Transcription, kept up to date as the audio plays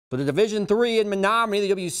For the Division III in Menominee,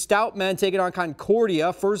 the UW-Stout men taking on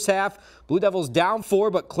Concordia. First half, Blue Devils down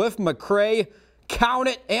 4, but Cliff McCray, count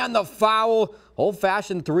it, and the foul.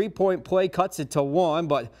 Old-fashioned three-point play cuts it to 1,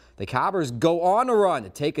 but the Cobbers go on a run to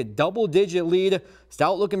take a double-digit lead.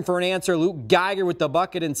 Stout looking for an answer. Luke Geiger with the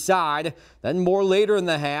bucket inside. Then more later in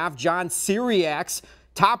the half, John Syriacs,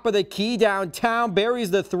 top of the key downtown,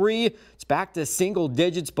 buries the 3. It's back to single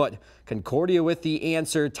digits, but Concordia with the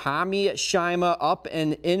answer. Tommy Shima up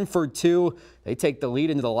and in for 2. They take the lead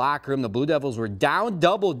into the locker room. The Blue Devils were down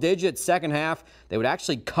double digits second half. They would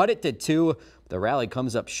actually cut it to 2. The rally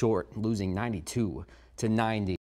comes up short, losing 92-90.